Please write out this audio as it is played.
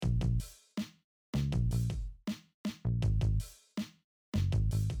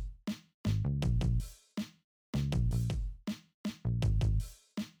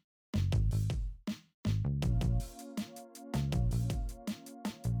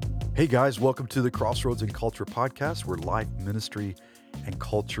Hey guys, welcome to the Crossroads and Culture podcast where life, ministry, and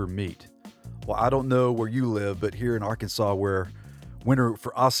culture meet. Well, I don't know where you live, but here in Arkansas, where winter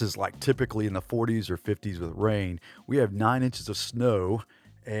for us is like typically in the 40s or 50s with rain, we have 9 inches of snow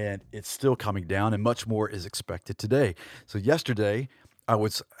and it's still coming down, and much more is expected today. So, yesterday, I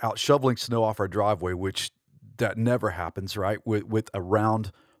was out shoveling snow off our driveway, which that never happens, right? With a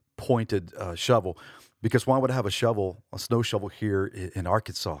round pointed shovel. Because why would I have a snow shovel here in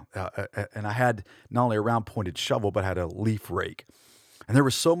Arkansas? And I had not only a round pointed shovel, but I had a leaf rake. And there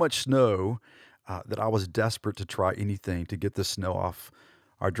was so much snow that I was desperate to try anything to get the snow off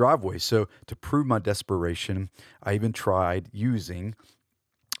our driveway. So to prove my desperation, I even tried using,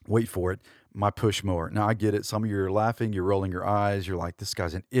 wait for it, my push mower. Now I get it. Some of you are laughing, you're rolling your eyes, you're like, this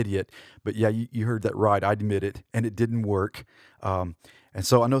guy's an idiot. But yeah, you heard that right. I admit it, and it didn't work. And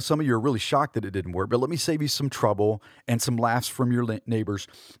so I know some of you are really shocked that it didn't work, but let me save you some trouble and some laughs from your neighbors.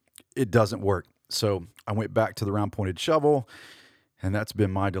 It doesn't work. So I went back to the round pointed shovel, and that's been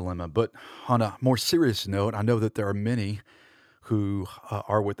my dilemma. But on a more serious note, I know that there are many who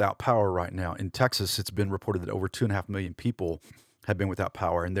are without power right now. In Texas, it's been reported that over 2.5 million people have been without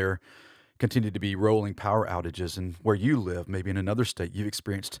power, and there continue to be rolling power outages. And where you live, maybe in another state, you've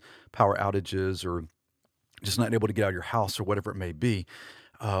experienced power outages or just not able to get out of your house or whatever it may be.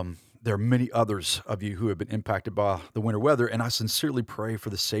 There are many others of you who have been impacted by the winter weather, and I sincerely pray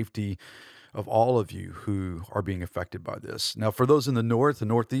for the safety of all of you who are being affected by this. Now, for those in the north and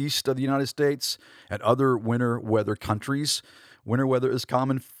northeast of the United States and other winter weather countries, winter weather is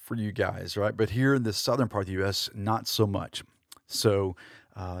common for you guys, right? But here in the southern part of the U.S., not so much. So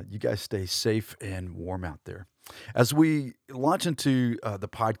you guys stay safe and warm out there. As we launch into the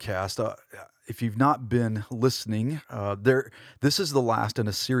podcast, if you've not been listening, this is the last in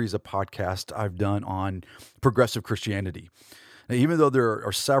a series of podcasts I've done on progressive Christianity. Now, even though there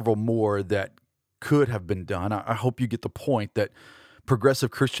are several more that could have been done, I hope you get the point that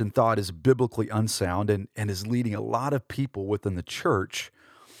progressive Christian thought is biblically unsound and is leading a lot of people within the church,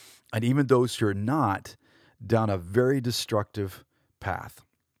 and even those who are not, down a very destructive path.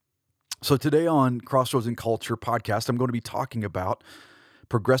 So today on Crossroads and Culture podcast, I'm going to be talking about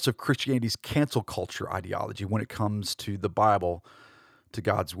progressive Christianity's cancel culture ideology when it comes to the Bible, to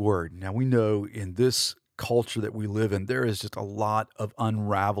God's Word. Now, we know in this culture that we live in, there is just a lot of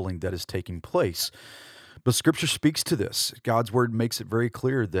unraveling that is taking place. But Scripture speaks to this. God's Word makes it very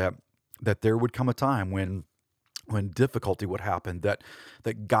clear that there would come a time when difficulty would happen,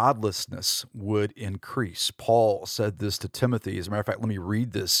 that godlessness would increase. Paul said this to Timothy. As a matter of fact, let me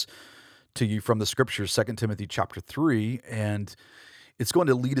read this to you from the Scriptures, 2 Timothy chapter 3, and it's going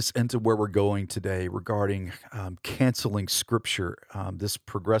to lead us into where we're going today regarding canceling Scripture, this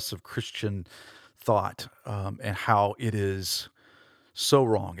progressive Christian thought, and how it is so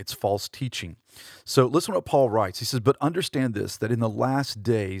wrong. It's false teaching. So listen to what Paul writes. He says, "But understand this, that in the last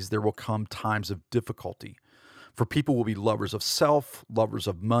days there will come times of difficulty. For people will be lovers of self, lovers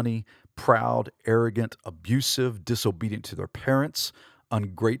of money, proud, arrogant, abusive, disobedient to their parents,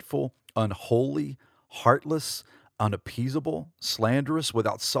 ungrateful, unholy, heartless, unappeasable, slanderous,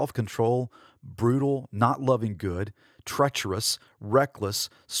 without self-control, brutal, not loving good, treacherous, reckless,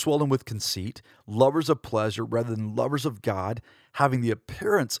 swollen with conceit, lovers of pleasure rather than lovers of God, having the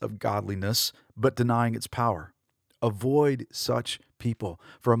appearance of godliness, but denying its power. Avoid such people,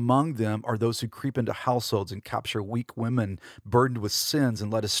 for among them are those who creep into households and capture weak women burdened with sins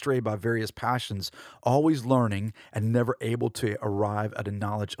and led astray by various passions, always learning and never able to arrive at a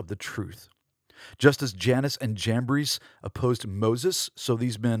knowledge of the truth. Just as Jannes and Jambres opposed Moses, so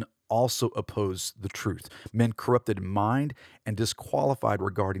these men also oppose the truth, men corrupted in mind and disqualified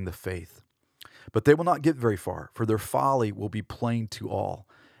regarding the faith. But they will not get very far, for their folly will be plain to all,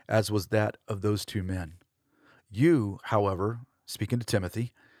 as was that of those two men. You, however," speaking to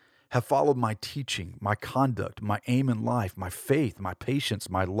Timothy, "have followed my teaching, my conduct, my aim in life, my faith, my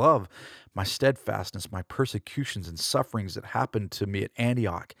patience, my love, my steadfastness, my persecutions and sufferings that happened to me at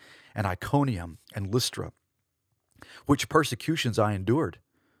Antioch and Iconium and Lystra, which persecutions I endured.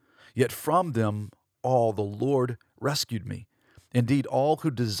 Yet from them all the Lord rescued me. Indeed, all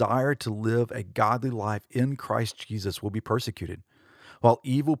who desire to live a godly life in Christ Jesus will be persecuted, while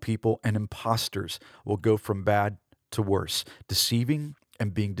evil people and impostors will go from bad to worse, deceiving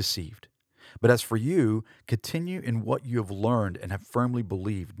and being deceived. But as for you, continue in what you have learned and have firmly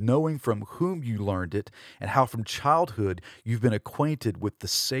believed, knowing from whom you learned it, and how from childhood you've been acquainted with the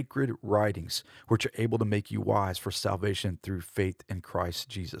sacred writings, which are able to make you wise for salvation through faith in Christ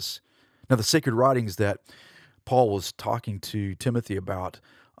Jesus." Now, the sacred writings that Paul was talking to Timothy about,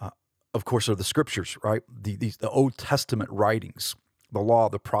 of course, are the Scriptures, right? The Old Testament writings. the law,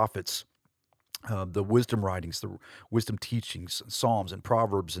 the prophets, the wisdom writings, the wisdom teachings, Psalms and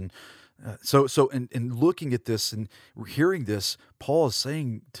Proverbs. And so in looking at this and hearing this, Paul is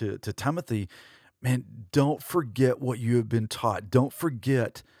saying to Timothy, man, don't forget what you have been taught. Don't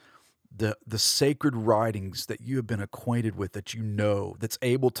forget the sacred writings that you have been acquainted with, that you know, that's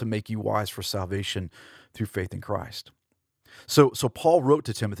able to make you wise for salvation through faith in Christ. So Paul wrote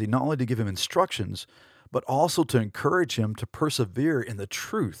to Timothy not only to give him instructions, but also to encourage him to persevere in the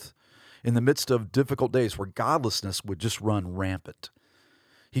truth in the midst of difficult days where godlessness would just run rampant.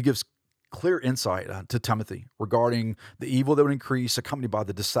 He gives clear insight to Timothy regarding the evil that would increase, accompanied by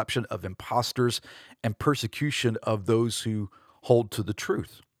the deception of impostors and persecution of those who hold to the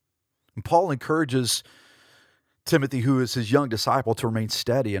truth. And Paul encourages Timothy, who is his young disciple, to remain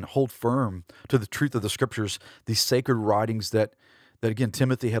steady and hold firm to the truth of the Scriptures, these sacred writings that again,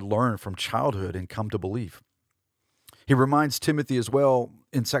 Timothy had learned from childhood and come to believe. He reminds Timothy as well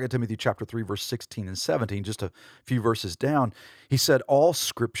in 2 Timothy chapter 3, verse 16 and 17, just a few verses down. He said, all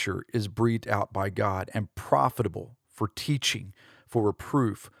Scripture is breathed out by God and profitable for teaching, for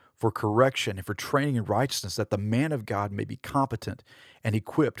reproof, for correction, and for training in righteousness, that the man of God may be competent and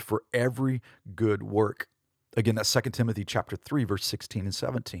equipped for every good work. Again, that's 2 Timothy chapter 3, verse 16 and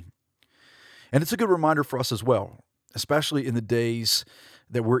 17. And it's a good reminder for us as well, especially in the days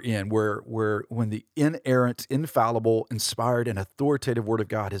that we're in, where when the inerrant, infallible, inspired, and authoritative Word of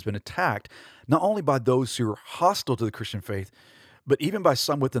God has been attacked, not only by those who are hostile to the Christian faith, but even by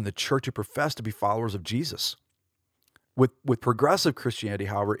some within the church who profess to be followers of Jesus. With progressive Christianity,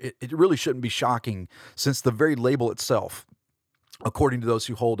 however, it really shouldn't be shocking, since the very label itself, according to those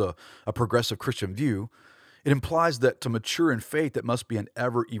who hold a progressive Christian view, it implies that to mature in faith, it must be an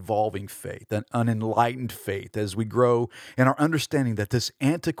ever-evolving faith, an unenlightened faith, as we grow in our understanding that this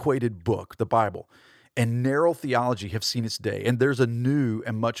antiquated book, the Bible, and narrow theology have seen its day, and there's a new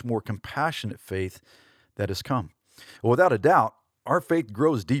and much more compassionate faith that has come. Well, without a doubt, our faith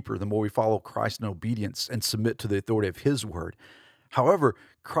grows deeper the more we follow Christ in obedience and submit to the authority of His Word. However,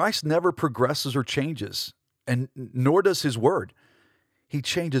 Christ never progresses or changes, and nor does His Word. He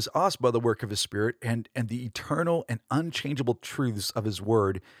changes us by the work of His Spirit and the eternal and unchangeable truths of His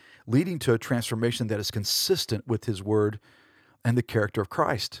Word, leading to a transformation that is consistent with His Word and the character of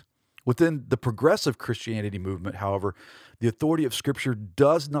Christ. Within the progressive Christianity movement, however, the authority of Scripture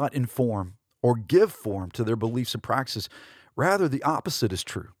does not inform or give form to their beliefs and practices. Rather, the opposite is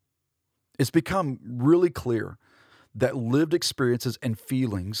true. It's become really clear that lived experiences and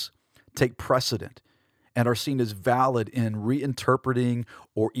feelings take precedent and are seen as valid in reinterpreting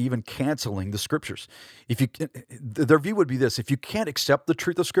or even canceling the Scriptures. Their view would be this: if you can't accept the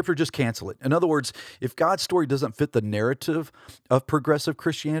truth of Scripture, just cancel it. In other words, if God's story doesn't fit the narrative of progressive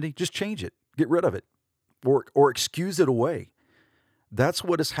Christianity, just change it, get rid of it, or excuse it away. That's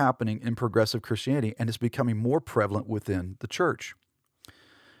what is happening in progressive Christianity, and it's becoming more prevalent within the church.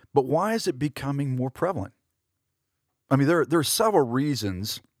 But why is it becoming more prevalent? I mean, there are several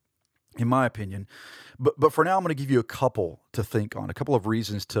reasons, in my opinion, but for now, I'm going to give you a couple to think on, a couple of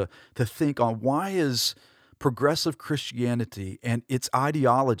reasons to think on. Why is progressive Christianity and its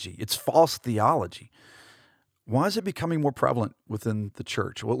ideology, its false theology, why is it becoming more prevalent within the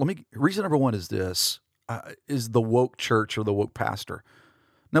church? Well, reason number one is this, is the woke church or the woke pastor.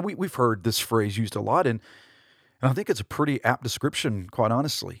 Now, we've heard this phrase used a lot, and I think it's a pretty apt description, quite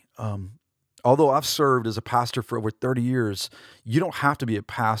honestly. Although I've served as a pastor for over 30 years, you don't have to be a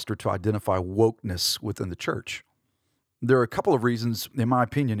pastor to identify wokeness within the church. There are a couple of reasons, in my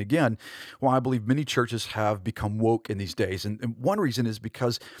opinion, again, why I believe many churches have become woke in these days. And one reason is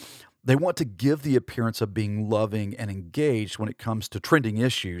because they want to give the appearance of being loving and engaged when it comes to trending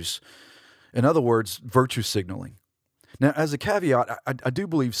issues. In other words, virtue signaling. Now, as a caveat, I do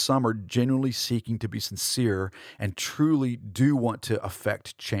believe some are genuinely seeking to be sincere and truly do want to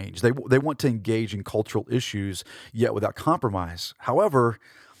affect change. They want to engage in cultural issues, yet without compromise. However,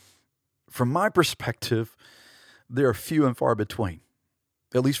 from my perspective, they are few and far between,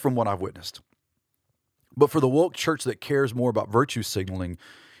 at least from what I've witnessed. But for the woke church that cares more about virtue signaling,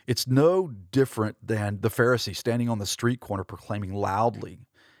 it's no different than the Pharisee standing on the street corner proclaiming loudly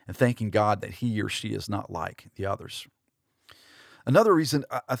and thanking God that he or she is not like the others. Another reason,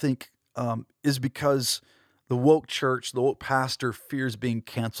 I think, is because the woke church, the woke pastor fears being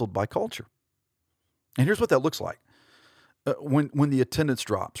canceled by culture. And here's what that looks like. When the attendance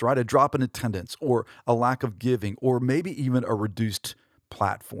drops, right? A drop in attendance or a lack of giving or maybe even a reduced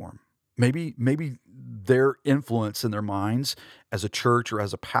platform. Maybe their influence in their minds as a church or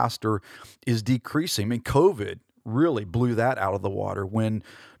as a pastor is decreasing. I mean, COVID really blew that out of the water when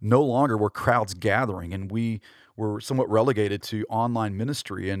no longer were crowds gathering and we we're somewhat relegated to online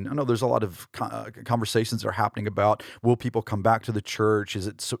ministry. And I know there's a lot of conversations that are happening about, will people come back to the church? Is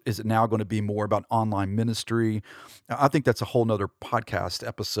it now going to be more about online ministry? I think that's a whole nother podcast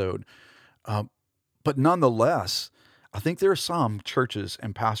episode. But nonetheless, I think there are some churches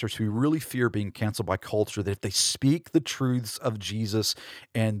and pastors who really fear being canceled by culture, that if they speak the truths of Jesus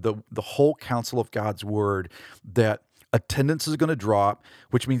and the whole counsel of God's word, that attendance is going to drop,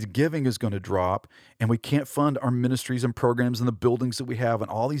 which means giving is going to drop, and we can't fund our ministries and programs and the buildings that we have and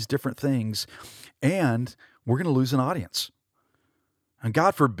all these different things, and we're going to lose an audience. And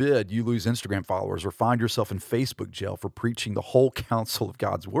God forbid you lose Instagram followers or find yourself in Facebook jail for preaching the whole counsel of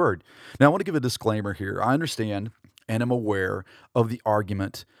God's word. Now, I want to give a disclaimer here. I understand and am aware of the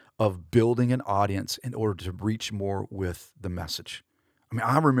argument of building an audience in order to reach more with the message. I mean,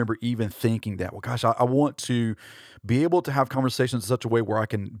 I remember even thinking that, well, gosh, I want to be able to have conversations in such a way where I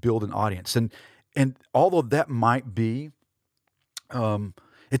can build an audience. And although that might be,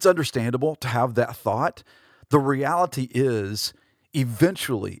 it's understandable to have that thought, the reality is,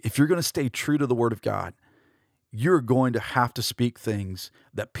 eventually, if you're going to stay true to the Word of God, you're going to have to speak things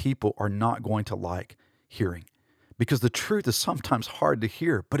that people are not going to like hearing. Because the truth is sometimes hard to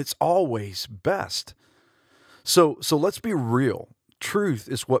hear, but it's always best. So let's be real. Truth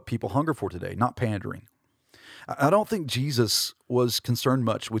is what people hunger for today, not pandering. I don't think Jesus was concerned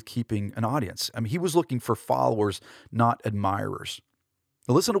much with keeping an audience. I mean, he was looking for followers, not admirers.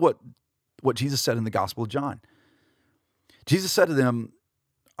 Now listen to what Jesus said in the Gospel of John. Jesus said to them,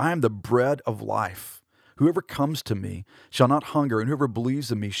 I am the bread of life. Whoever comes to me shall not hunger, and whoever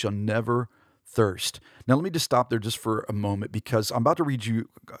believes in me shall never thirst. Now, let me just stop there just for a moment, because I'm about to read you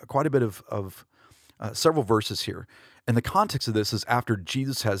quite a bit of several verses here. And the context of this is after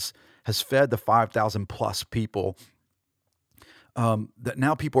Jesus has fed the 5,000 plus people, that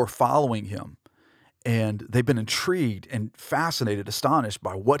now people are following him. And they've been intrigued and fascinated, astonished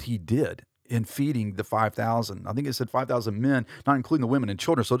by what he did in feeding the 5,000. I think it said 5,000 men, not including the women and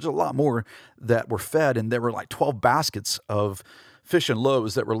children. So there's a lot more that were fed. And there were like 12 baskets of fish and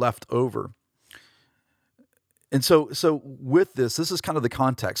loaves that were left over. And so with this is kind of the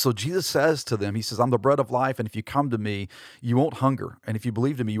context. So Jesus says to them, he says, I'm the bread of life, and if you come to me, you won't hunger. And if you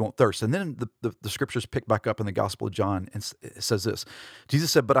believe in me, you won't thirst. And then the scriptures pick back up in the Gospel of John, and it says this. Jesus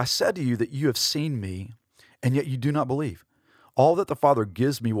said, but I said to you that you have seen me, and yet you do not believe. All that the Father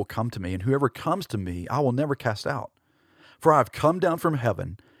gives me will come to me, and whoever comes to me, I will never cast out. For I have come down from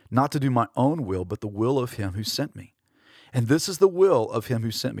heaven, not to do my own will, but the will of him who sent me. And this is the will of him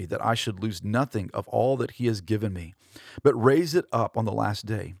who sent me, that I should lose nothing of all that he has given me, but raise it up on the last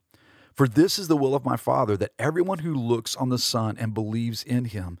day. For this is the will of my Father, that everyone who looks on the Son and believes in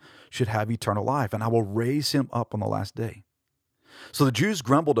him should have eternal life, and I will raise him up on the last day. So the Jews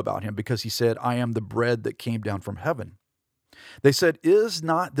grumbled about him because he said, I am the bread that came down from heaven. They said, is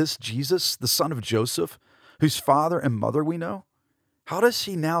not this Jesus, the son of Joseph, whose father and mother we know? How does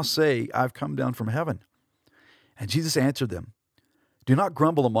he now say, I've come down from heaven? And Jesus answered them, do not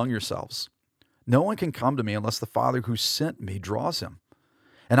grumble among yourselves. No one can come to me unless the Father who sent me draws him,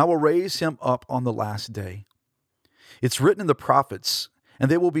 and I will raise him up on the last day. It's written in the prophets, and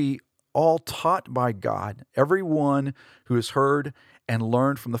they will be all taught by God. Everyone who has heard and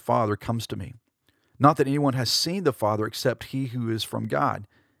learned from the Father comes to me. Not that anyone has seen the Father except he who is from God.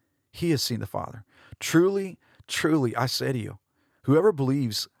 He has seen the Father. Truly, truly, I say to you, whoever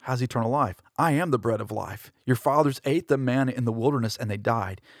believes has eternal life. I am the bread of life. Your fathers ate the manna in the wilderness and they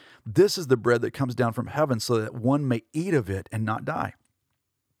died. This is the bread that comes down from heaven so that one may eat of it and not die.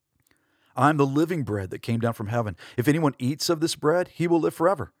 I am the living bread that came down from heaven. If anyone eats of this bread, he will live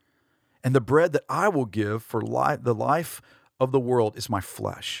forever. And the bread that I will give for the life of the world is my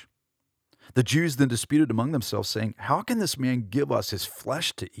flesh. The Jews then disputed among themselves, saying, how can this man give us his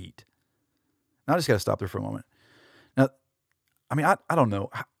flesh to eat? Now I just got to stop there for a moment. Now, I mean, I don't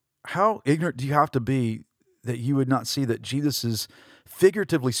know. How ignorant do you have to be that you would not see that Jesus is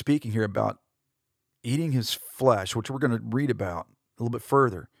figuratively speaking here about eating his flesh, which we're going to read about a little bit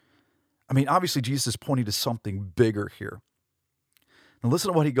further. I mean, obviously, Jesus is pointing to something bigger here. Now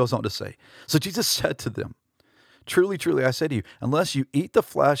listen to what he goes on to say. So Jesus said to them, truly, truly, I say to you, unless you eat the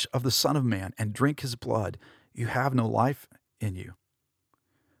flesh of the Son of Man and drink his blood, you have no life in you.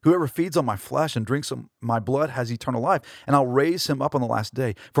 Whoever feeds on my flesh and drinks on my blood has eternal life, and I'll raise him up on the last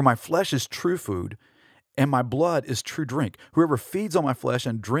day. For my flesh is true food, and my blood is true drink. Whoever feeds on my flesh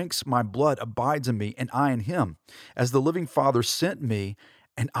and drinks my blood abides in me, and I in him. As the living Father sent me,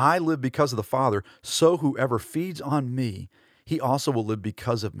 and I live because of the Father, so whoever feeds on me, he also will live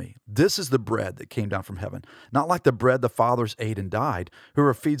because of me. This is the bread that came down from heaven, not like the bread the fathers ate and died.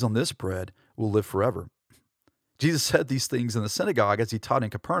 Whoever feeds on this bread will live forever. Jesus said these things in the synagogue as he taught in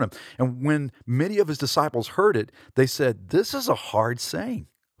Capernaum. And when many of his disciples heard it, they said, "This is a hard saying.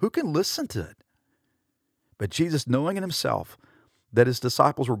 Who can listen to it?" But Jesus, knowing in himself that his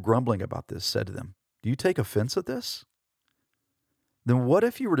disciples were grumbling about this, said to them, "Do you take offense at this? Then what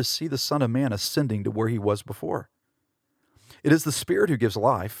if you were to see the Son of Man ascending to where he was before? It is the Spirit who gives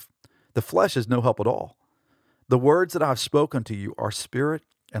life. The flesh is no help at all. The words that I have spoken to you are spirit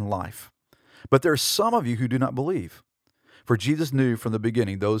and life. But there are some of you who do not believe." For Jesus knew from the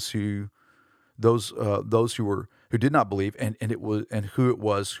beginning those who did not believe, and who it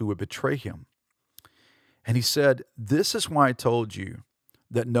was who would betray him. And he said, "This is why I told you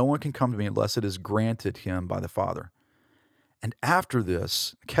that no one can come to me unless it is granted him by the Father." And after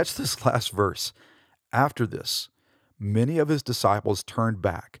this, catch this last verse. After this, many of his disciples turned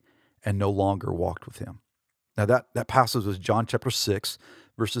back and no longer walked with him. Now that passage was John chapter 6,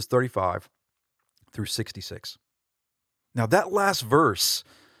 verses 35 through 66. Now that last verse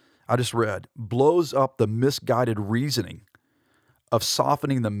I just read blows up the misguided reasoning of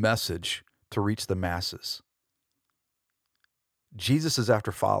softening the message to reach the masses. Jesus is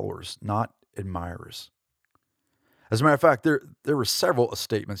after followers, not admirers. As a matter of fact, there were several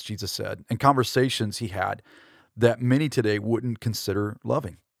statements Jesus said and conversations he had that many today wouldn't consider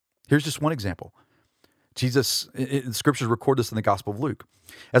loving. Here's just one example. Jesus, the scriptures record this in the Gospel of Luke.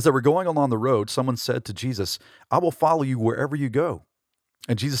 As they were going along the road, someone said to Jesus, "I will follow you wherever you go."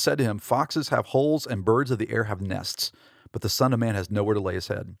 And Jesus said to him, "Foxes have holes and birds of the air have nests, but the Son of Man has nowhere to lay his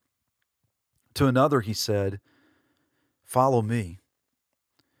head." To another he said, "Follow me."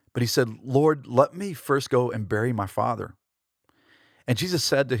 But he said, "Lord, let me first go and bury my father." And Jesus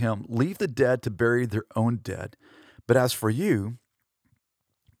said to him, "Leave the dead to bury their own dead. But as for you,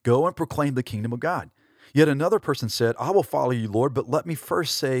 go and proclaim the kingdom of God." Yet another person said, "I will follow you, Lord, but let me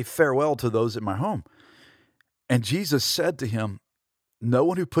first say farewell to those at my home." And Jesus said to him, "No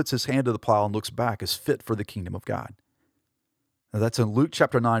one who puts his hand to the plow and looks back is fit for the kingdom of God." Now that's in Luke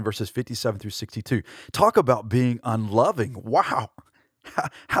chapter 9, verses 57 through 62. Talk about being unloving. Wow.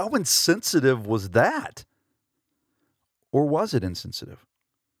 How insensitive was that? Or was it insensitive?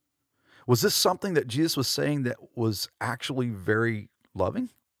 Was this something that Jesus was saying that was actually very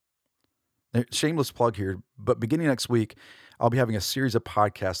loving? Shameless plug here, but beginning next week, I'll be having a series of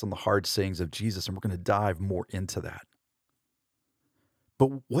podcasts on the hard sayings of Jesus, and we're going to dive more into that. But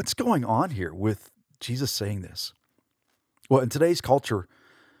what's going on here with Jesus saying this? Well, in today's culture,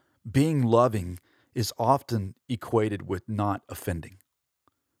 being loving is often equated with not offending.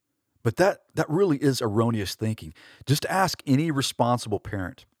 But that really is erroneous thinking. Just ask any responsible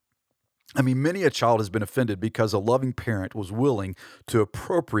parent. I mean, many a child has been offended because a loving parent was willing to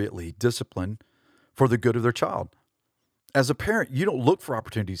appropriately discipline for the good of their child. As a parent, you don't look for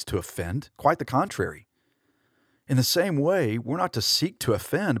opportunities to offend, quite the contrary. In the same way, we're not to seek to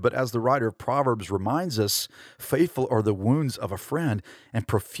offend, but as the writer of Proverbs reminds us, faithful are the wounds of a friend, and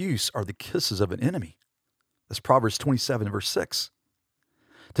profuse are the kisses of an enemy. That's Proverbs 27, verse 6.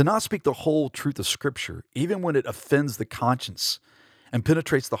 To not speak the whole truth of Scripture, even when it offends the conscience and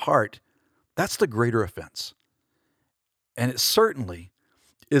penetrates the heart, that's the greater offense. And it certainly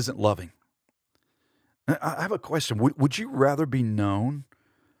isn't loving. I have a question. Would you rather be known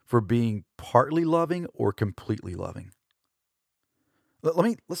for being partly loving or completely loving?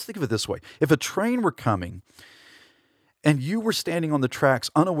 Let's think of it this way. If a train were coming and you were standing on the tracks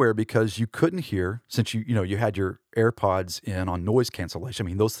unaware because you couldn't hear, since you had your AirPods in on noise cancellation. I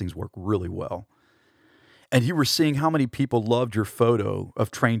mean, those things work really well. And you were seeing how many people loved your photo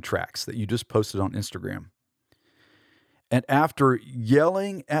of train tracks that you just posted on Instagram. And after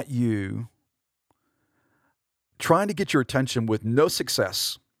yelling at you, trying to get your attention with no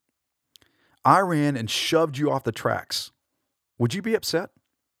success, I ran and shoved you off the tracks. Would you be upset?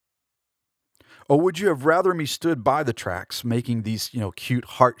 Or would you have rather me stood by the tracks, making these, cute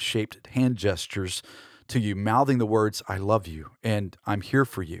heart-shaped hand gestures to you, mouthing the words, "I love you," and "I'm here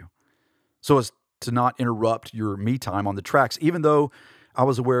for you," so as to not interrupt your me time on the tracks, even though I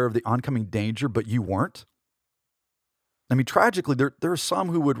was aware of the oncoming danger, but you weren't? I mean, tragically, there are some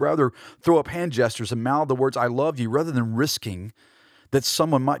who would rather throw up hand gestures and mouth the words, "I love you," rather than risking that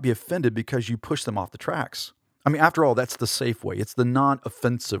someone might be offended because you push them off the tracks. I mean, after all, that's the safe way. It's the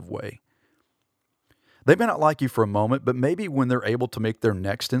non-offensive way. They may not like you for a moment, but maybe when they're able to make their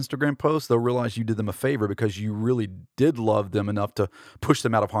next Instagram post, they'll realize you did them a favor because you really did love them enough to push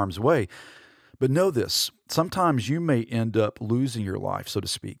them out of harm's way. But know this, sometimes you may end up losing your life, so to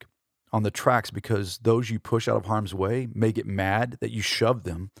speak, on the tracks because those you push out of harm's way may get mad that you shoved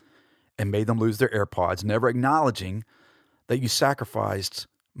them and made them lose their AirPods, never acknowledging that you sacrificed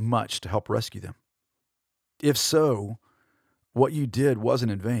much to help rescue them. If so, what you did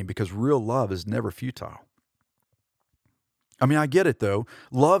wasn't in vain, because real love is never futile. I mean, I get it though.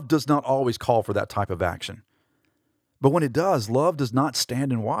 Love does not always call for that type of action. But when it does, love does not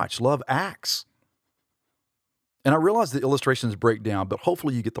stand and watch. Love acts. And I realize the illustrations break down, but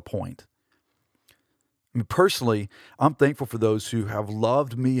hopefully you get the point. I mean, personally, I'm thankful for those who have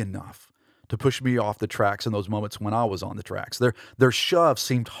loved me enough to push me off the tracks in those moments when I was on the tracks. Their shove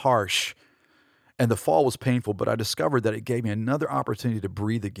seemed harsh and the fall was painful, but I discovered that it gave me another opportunity to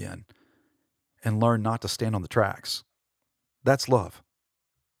breathe again and learn not to stand on the tracks. That's love.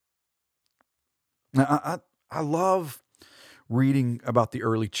 Now, I love reading about the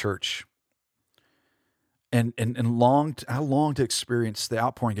early church and I long to experience the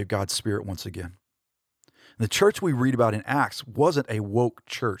outpouring of God's Spirit once again. The church we read about in Acts wasn't a woke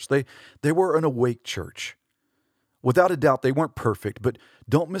church. They were an awake church. Without a doubt, they weren't perfect, but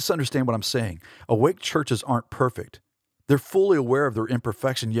don't misunderstand what I'm saying. Awake churches aren't perfect. They're fully aware of their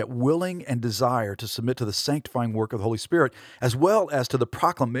imperfection, yet willing and desire to submit to the sanctifying work of the Holy Spirit, as well as to the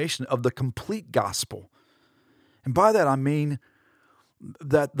proclamation of the complete gospel. And by that, I mean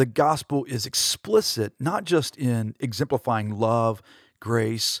that the gospel is explicit, not just in exemplifying love,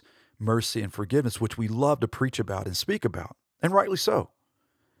 grace, mercy, and forgiveness, which we love to preach about and speak about, and rightly so.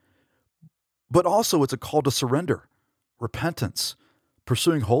 But also it's a call to surrender, repentance,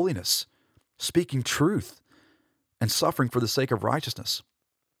 pursuing holiness, speaking truth, and suffering for the sake of righteousness.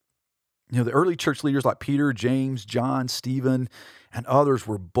 You know, the early church leaders like Peter, James, John, Stephen, and others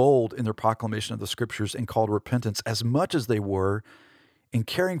were bold in their proclamation of the scriptures and called to repentance as much as they were in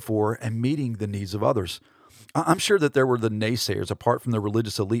caring for and meeting the needs of others. I'm sure that there were the naysayers, apart from the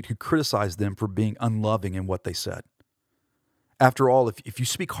religious elite, who criticized them for being unloving in what they said. After all, if you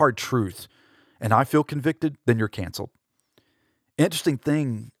speak hard truth and I feel convicted, then you're canceled. Interesting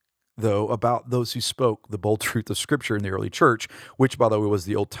thing, though, about those who spoke the bold truth of Scripture in the early church, which, by the way, was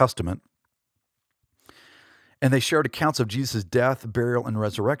the Old Testament, and they shared accounts of Jesus' death, burial, and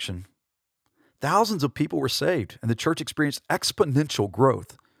resurrection. Thousands of people were saved, and the church experienced exponential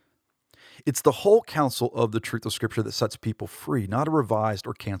growth. It's the whole counsel of the truth of Scripture that sets people free, not a revised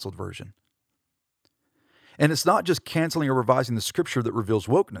or canceled version. And it's not just canceling or revising the Scripture that reveals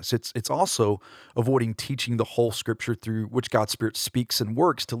wokeness. It's also avoiding teaching the whole Scripture through which God's Spirit speaks and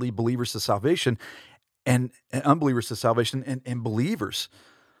works to lead believers to salvation and unbelievers to salvation and believers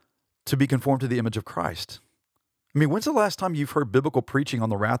to be conformed to the image of Christ. I mean, when's the last time you've heard biblical preaching on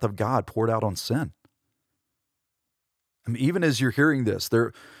the wrath of God poured out on sin? I mean, even as you're hearing this,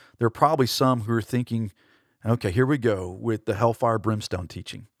 there are probably some who are thinking, okay, here we go with the hellfire brimstone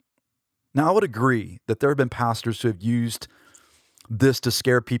teaching. Now, I would agree that there have been pastors who have used this to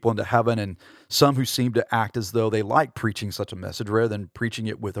scare people into heaven, and some who seem to act as though they like preaching such a message rather than preaching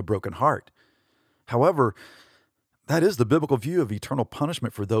it with a broken heart. However, that is the biblical view of eternal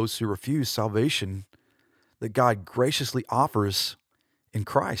punishment for those who refuse salvation that God graciously offers in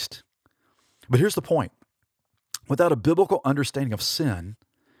Christ. But here's the point. Without a biblical understanding of sin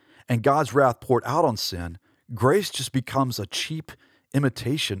and God's wrath poured out on sin, grace just becomes a cheap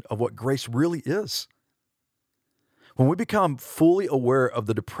imitation of what grace really is. When we become fully aware of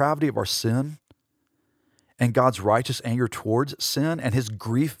the depravity of our sin and God's righteous anger towards sin and his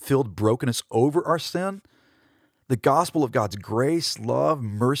grief-filled brokenness over our sin, the gospel of God's grace, love,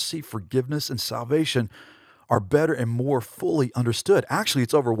 mercy, forgiveness, and salvation are better and more fully understood. Actually,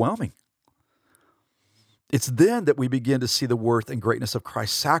 it's overwhelming. It's then that we begin to see the worth and greatness of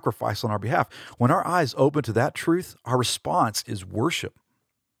Christ's sacrifice on our behalf. When our eyes open to that truth, our response is worship.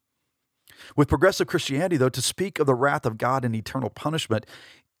 With progressive Christianity, though, to speak of the wrath of God and eternal punishment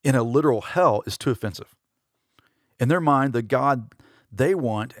in a literal hell is too offensive. In their mind, the God they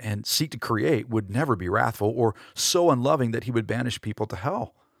want and seek to create would never be wrathful or so unloving that he would banish people to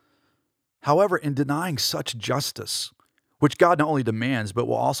hell. However, in denying such justice, which God not only demands but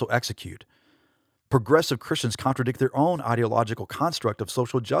will also execute, progressive Christians contradict their own ideological construct of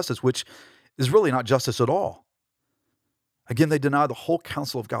social justice, which is really not justice at all. Again, they deny the whole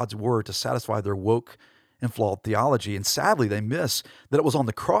counsel of God's word to satisfy their woke and flawed theology. And sadly, they miss that it was on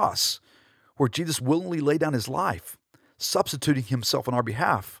the cross where Jesus willingly laid down his life, substituting himself on our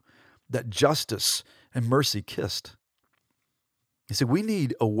behalf, that justice and mercy kissed. You see, we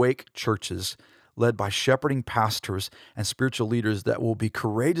need awake churches led by shepherding pastors and spiritual leaders that will be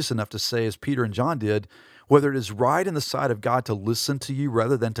courageous enough to say, as Peter and John did, whether it is right in the sight of God to listen to you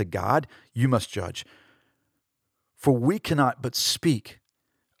rather than to God, you must judge. For we cannot but speak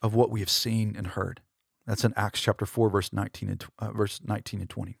of what we have seen and heard. That's in Acts chapter 4, verse 19 and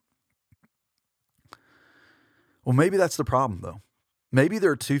 20. Well, maybe that's the problem, though. Maybe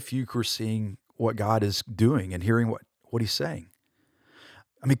there are too few who are seeing what God is doing and hearing what he's saying.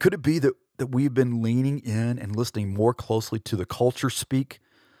 I mean, could it be that we've been leaning in and listening more closely to the culture speak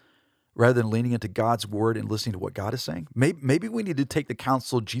rather than leaning into God's word and listening to what God is saying? Maybe we need to take the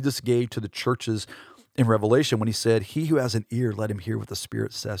counsel Jesus gave to the churches in Revelation when he said, "He who has an ear, let him hear what the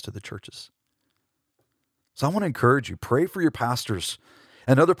Spirit says to the churches." So I want to encourage you, pray for your pastors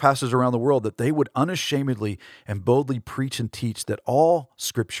and other pastors around the world that they would unashamedly and boldly preach and teach that all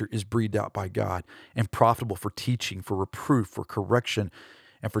Scripture is breathed out by God and profitable for teaching, for reproof, for correction,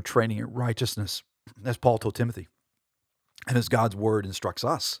 and for training in righteousness, as Paul told Timothy, and as God's word instructs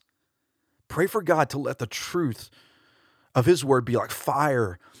us. Pray for God to let the truth of his word be like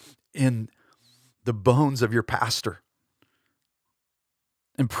fire in the bones of your pastor.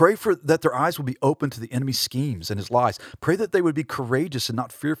 And pray for that their eyes will be open to the enemy's schemes and his lies. Pray that they would be courageous and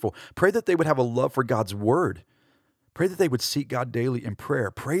not fearful. Pray that they would have a love for God's word. Pray that they would seek God daily in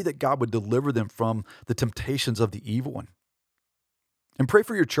prayer. Pray that God would deliver them from the temptations of the evil one. And pray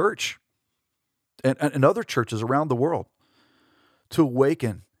for your church and other churches around the world to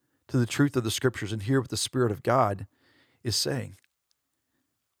awaken to the truth of the Scriptures and hear what the Spirit of God is saying.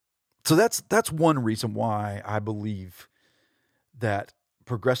 So that's one reason why I believe that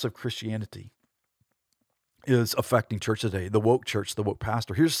progressive Christianity is affecting church today, the woke church, the woke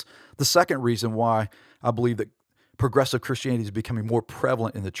pastor. Here's the second reason why I believe that progressive Christianity is becoming more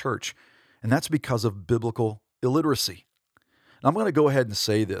prevalent in the church, and that's because of biblical illiteracy. Now, I'm going to go ahead and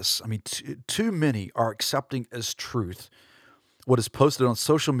say this. I mean, too many are accepting as truth what is posted on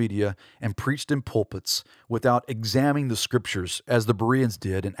social media and preached in pulpits without examining the Scriptures, as the Bereans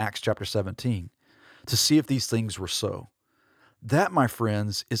did in Acts chapter 17, to see if these things were so. That, my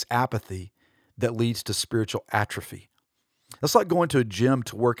friends, is apathy that leads to spiritual atrophy. That's like going to a gym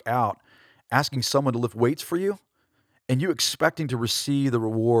to work out, asking someone to lift weights for you, and you expecting to receive the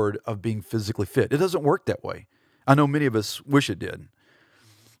reward of being physically fit. It doesn't work that way. I know many of us wish it did.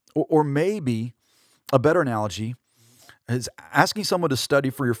 Or maybe a better analogy is asking someone to study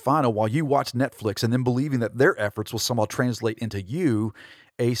for your final while you watch Netflix and then believing that their efforts will somehow translate into you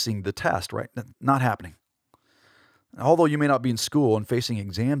acing the test, right? Not happening. Although you may not be in school and facing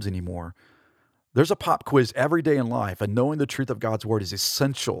exams anymore, there's a pop quiz every day in life, and knowing the truth of God's word is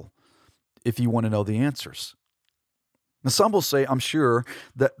essential if you want to know the answers. Now, some will say, I'm sure,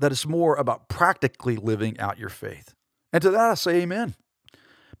 that it's more about practically living out your faith. And to that I say amen.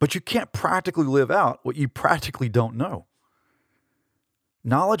 But you can't practically live out what you practically don't know.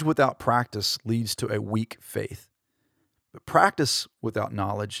 Knowledge without practice leads to a weak faith. But practice without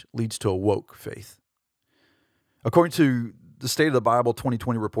knowledge leads to a woke faith. According to the State of the Bible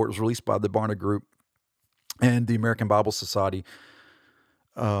 2020 report, it was released by the Barna Group and the American Bible Society.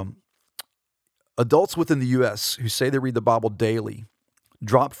 Adults within the U.S. who say they read the Bible daily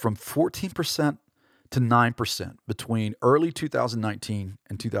dropped from 14% to 9% between early 2019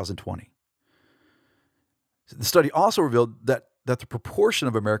 and 2020. The study also revealed that the proportion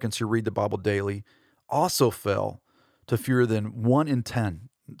of Americans who read the Bible daily also fell to fewer than 1 in 10.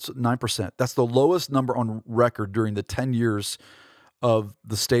 9%. That's the lowest number on record during the 10 years of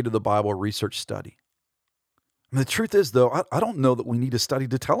the State of the Bible research study. I mean, the truth is, though, I don't know that we need a study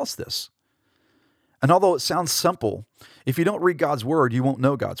to tell us this. And although it sounds simple, if you don't read God's word, you won't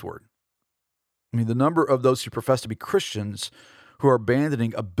know God's word. I mean, the number of those who profess to be Christians who are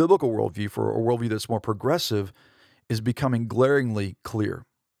abandoning a biblical worldview for a worldview that's more progressive is becoming glaringly clear.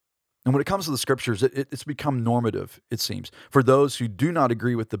 And when it comes to the Scriptures, it's become normative, it seems, for those who do not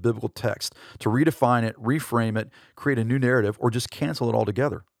agree with the biblical text to redefine it, reframe it, create a new narrative, or just cancel it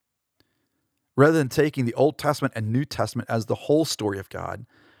altogether. Rather than taking the Old Testament and New Testament as the whole story of God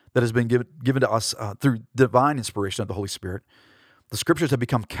that has been given to us through divine inspiration of the Holy Spirit, the Scriptures have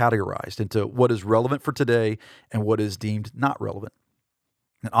become categorized into what is relevant for today and what is deemed not relevant.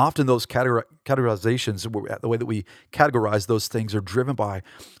 And often those categorizations, the way that we categorize those things, are driven by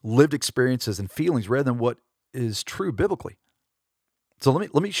lived experiences and feelings rather than what is true biblically. So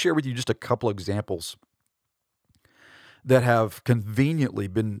let me share with you just a couple of examples that have conveniently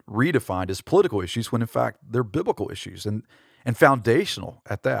been redefined as political issues when in fact they're biblical issues and foundational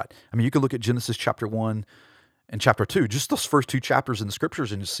at that. I mean, you can look at Genesis chapter 1 and chapter 2, just those first two chapters in the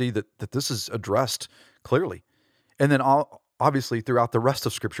Scriptures, and you see that this is addressed clearly. And then obviously, throughout the rest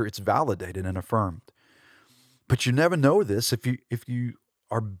of Scripture, it's validated and affirmed. But you never know this if you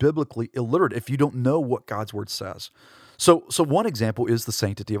are biblically illiterate, if you don't know what God's word says. So one example is the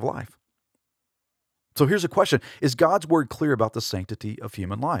sanctity of life. So here's a question. Is God's word clear about the sanctity of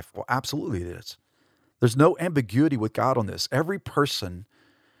human life? Well, absolutely it is. There's no ambiguity with God on this. Every person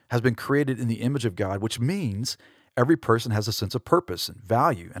has been created in the image of God, which means Every person has a sense of purpose and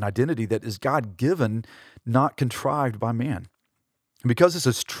value and identity that is God-given, not contrived by man. And because this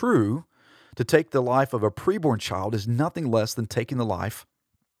is true, to take the life of a preborn child is nothing less than taking the life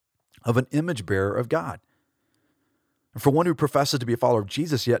of an image bearer of God. And for one who professes to be a follower of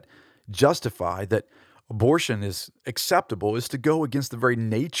Jesus, yet justify that abortion is acceptable, is to go against the very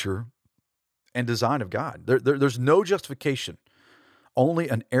nature and design of God. There's no justification, only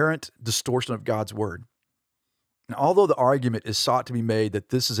an errant distortion of God's word. And although the argument is sought to be made that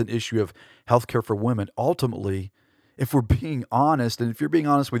this is an issue of healthcare for women, ultimately, if we're being honest, and if you're being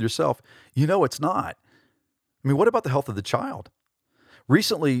honest with yourself, you know it's not. I mean, what about the health of the child?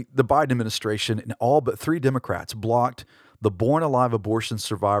 Recently, the Biden administration and all but 3 Democrats blocked the Born Alive Abortion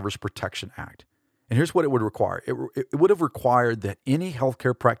Survivors Protection Act. And here's what it would require. It would have required that any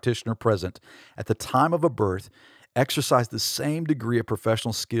healthcare practitioner present at the time of a birth exercise the same degree of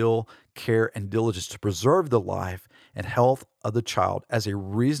professional skill, care, and diligence to preserve the life and health of the child as a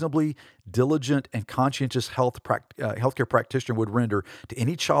reasonably diligent and conscientious healthcare practitioner would render to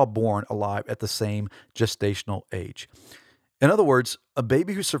any child born alive at the same gestational age. In other words, a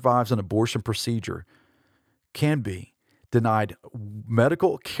baby who survives an abortion procedure can be denied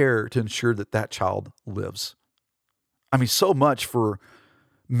medical care to ensure that that child lives. I mean, so much for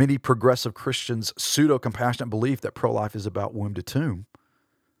many progressive Christians' pseudo-compassionate belief that pro-life is about womb to tomb.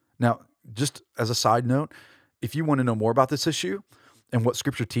 Now, just as a side note, if you want to know more about this issue and what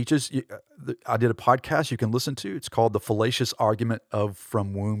Scripture teaches, I did a podcast you can listen to. It's called The Fallacious Argument of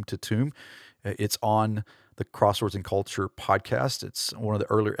From Womb to Tomb. It's on the Crossroads and Culture podcast. It's one of the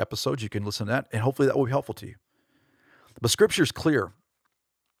earlier episodes. You can listen to that, and hopefully that will be helpful to you. But Scripture is clear.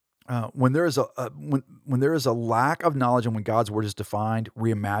 When there is a lack of knowledge and when God's word is defined,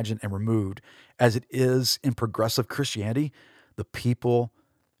 reimagined, and removed, as it is in progressive Christianity, the people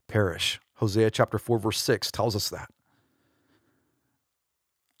perish. Hosea chapter 4, verse 6 tells us that.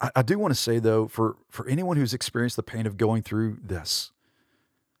 I do want to say, though, for anyone who's experienced the pain of going through this,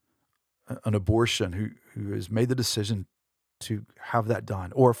 an abortion, who has made the decision to have that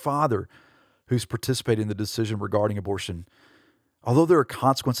done, or a father who's participating in the decision regarding abortion, although there are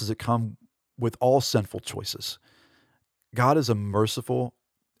consequences that come with all sinful choices, God is a merciful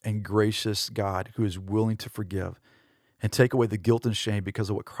and gracious God who is willing to forgive and take away the guilt and shame because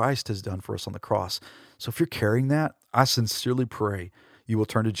of what Christ has done for us on the cross. So if you're carrying that, I sincerely pray you will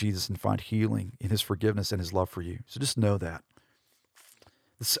turn to Jesus and find healing in his forgiveness and his love for you. So just know that.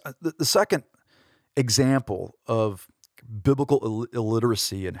 The second example of biblical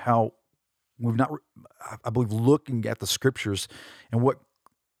illiteracy and how we've not, I believe, looking at the Scriptures and what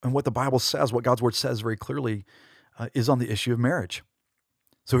the Bible says, what God's word says very clearly, is on the issue of marriage.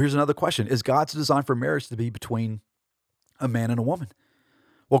 So here's another question. Is God's design for marriage to be between a man and a woman?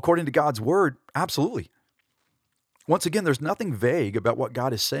 Well, according to God's word, absolutely. Once again, there's nothing vague about what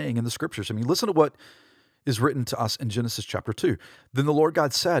God is saying in the Scriptures. I mean, listen to what is written to us in Genesis chapter 2. Then the Lord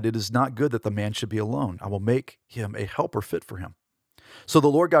God said, "It is not good that the man should be alone. I will make him a helper fit for him." So the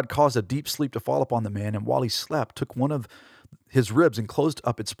Lord God caused a deep sleep to fall upon the man, and while he slept, took one of his ribs and closed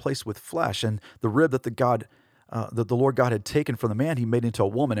up its place with flesh. And the rib that the Lord God had taken from the man, he made into a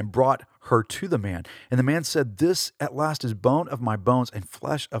woman and brought her to the man. And the man said, "This at last is bone of my bones and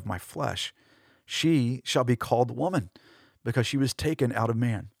flesh of my flesh. She shall be called woman, because she was taken out of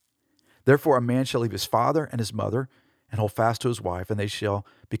man. Therefore a man shall leave his father and his mother and hold fast to his wife, and they shall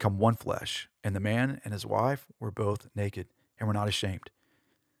become one flesh. And the man and his wife were both naked and were not ashamed."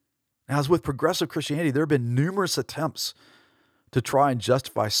 Now, as with progressive Christianity, there have been numerous attempts to try and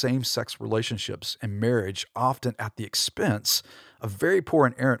justify same-sex relationships and marriage, often at the expense of very poor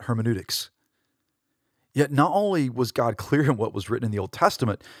and errant hermeneutics. Yet not only was God clear in what was written in the Old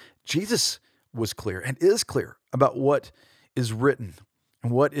Testament, Jesus was clear and is clear about what is written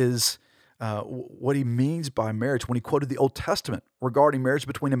and what he means by marriage when he quoted the Old Testament regarding marriage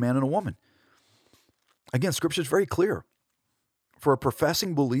between a man and a woman. Again, Scripture is very clear. For a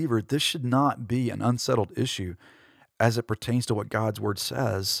professing believer, this should not be an unsettled issue as it pertains to what God's word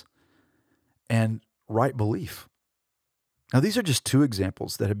says and right belief. Now, these are just 2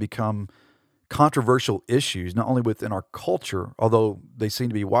 examples that have become controversial issues, not only within our culture, although they seem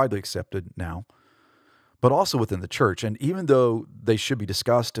to be widely accepted now, but also within the church. And even though they should be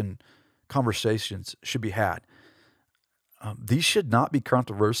discussed and conversations should be had, these should not be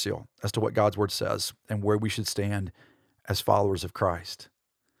controversial as to what God's word says and where we should stand as followers of Christ.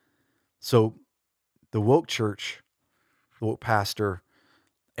 So the woke church, the woke pastor,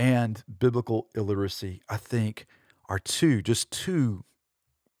 and biblical illiteracy, I think, are just two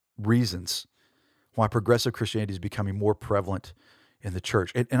reasons why progressive Christianity is becoming more prevalent in the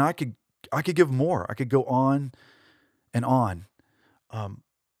church. And I could give more. I could go on and on.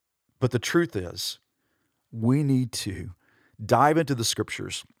 But the truth is, we need to dive into the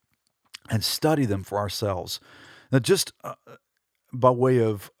scriptures and study them for ourselves. Now, just by way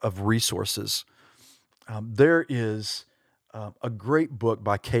of resources, there is a great book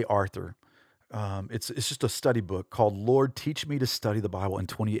by Kay Arthur. It's just a study book called Lord, Teach Me to Study the Bible in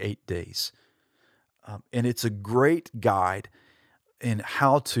 28 Days. And it's a great guide in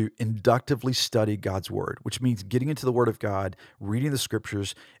how to inductively study God's Word, which means getting into the Word of God, reading the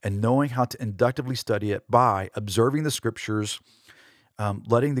Scriptures, and knowing how to inductively study it by observing the Scriptures,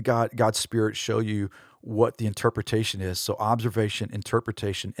 letting God's Spirit show you what the interpretation is. So observation,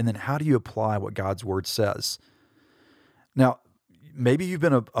 interpretation, and then how do you apply what God's Word says? Now, maybe you've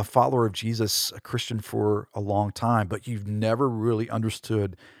been a follower of Jesus, a Christian for a long time, but you've never really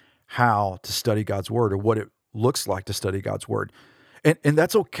understood how to study God's Word or what it looks like to study God's Word. And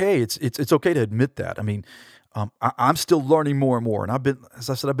that's okay. It's okay to admit that. I mean, I'm still learning more and more. And as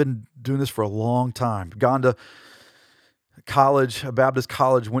I said, I've been doing this for a long time. Gone to college, a Baptist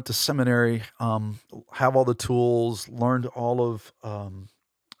college, went to seminary, have all the tools, learned all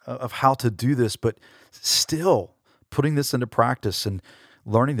of how to do this, but still putting this into practice and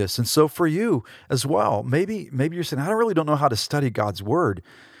learning this. And so for you as well, maybe you're saying, I don't know how to study God's Word.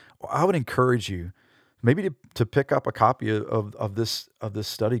 Well, I would encourage you maybe to pick up a copy of this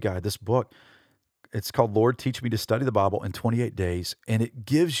study guide, this book. It's called Lord, Teach Me to Study the Bible in 28 Days, and it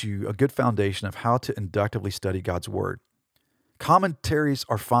gives you a good foundation of how to inductively study God's Word. Commentaries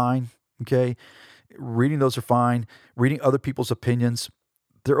are fine, okay? Reading those are fine. Reading other people's opinions,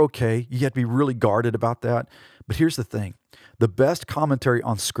 they're okay. You have to be really guarded about that. But here's the thing. The best commentary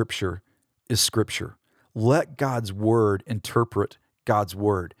on Scripture is Scripture. Let God's Word interpret God's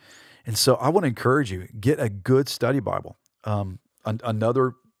Word. And so I want to encourage you, get a good study Bible.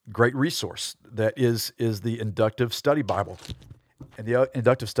 Another great resource that is the Inductive Study Bible. And the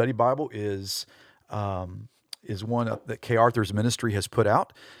Inductive Study Bible is one that Kay Arthur's ministry has put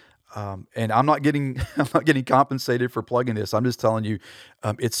out. And I'm not getting compensated for plugging this. I'm just telling you,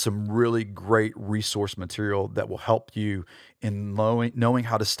 it's some really great resource material that will help you in knowing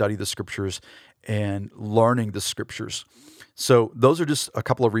how to study the Scriptures and learning the Scriptures. So those are just a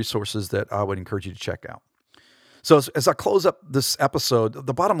couple of resources that I would encourage you to check out. So as I close up this episode,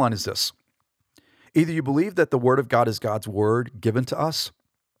 the bottom line is this. Either you believe that the Word of God is God's Word given to us,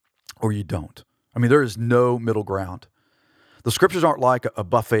 or you don't. I mean, there is no middle ground. The Scriptures aren't like a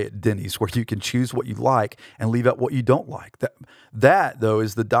buffet at Denny's where you can choose what you like and leave out what you don't like. That though,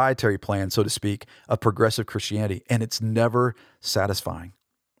 is the dietary plan, so to speak, of progressive Christianity, and it's never satisfying.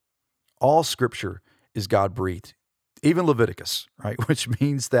 All Scripture is God-breathed, even Leviticus, right? Which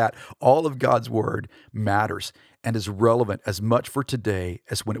means that all of God's Word matters and is relevant as much for today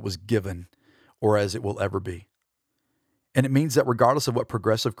as when it was given or as it will ever be. And it means that regardless of what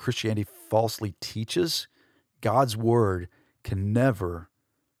progressive Christianity falsely teaches, God's Word can never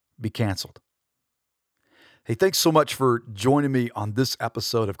be canceled. Hey, thanks so much for joining me on this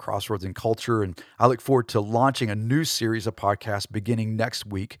episode of Crossroads in Culture, and I look forward to launching a new series of podcasts beginning next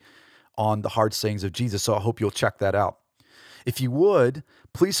week on the hard sayings of Jesus, so I hope you'll check that out. If you would,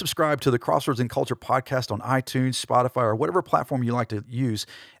 please subscribe to the Crossroads in Culture podcast on iTunes, Spotify, or whatever platform you like to use,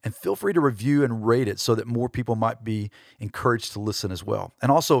 and feel free to review and rate it so that more people might be encouraged to listen as well.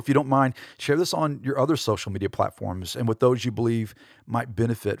 And also, if you don't mind, share this on your other social media platforms and with those you believe might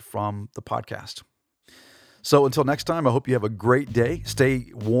benefit from the podcast. So until next time, I hope you have a great day.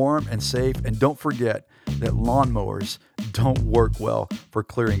 Stay warm and safe, and don't forget that lawnmowers don't work well for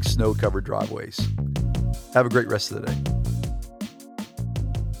clearing snow-covered driveways. Have a great rest of the day.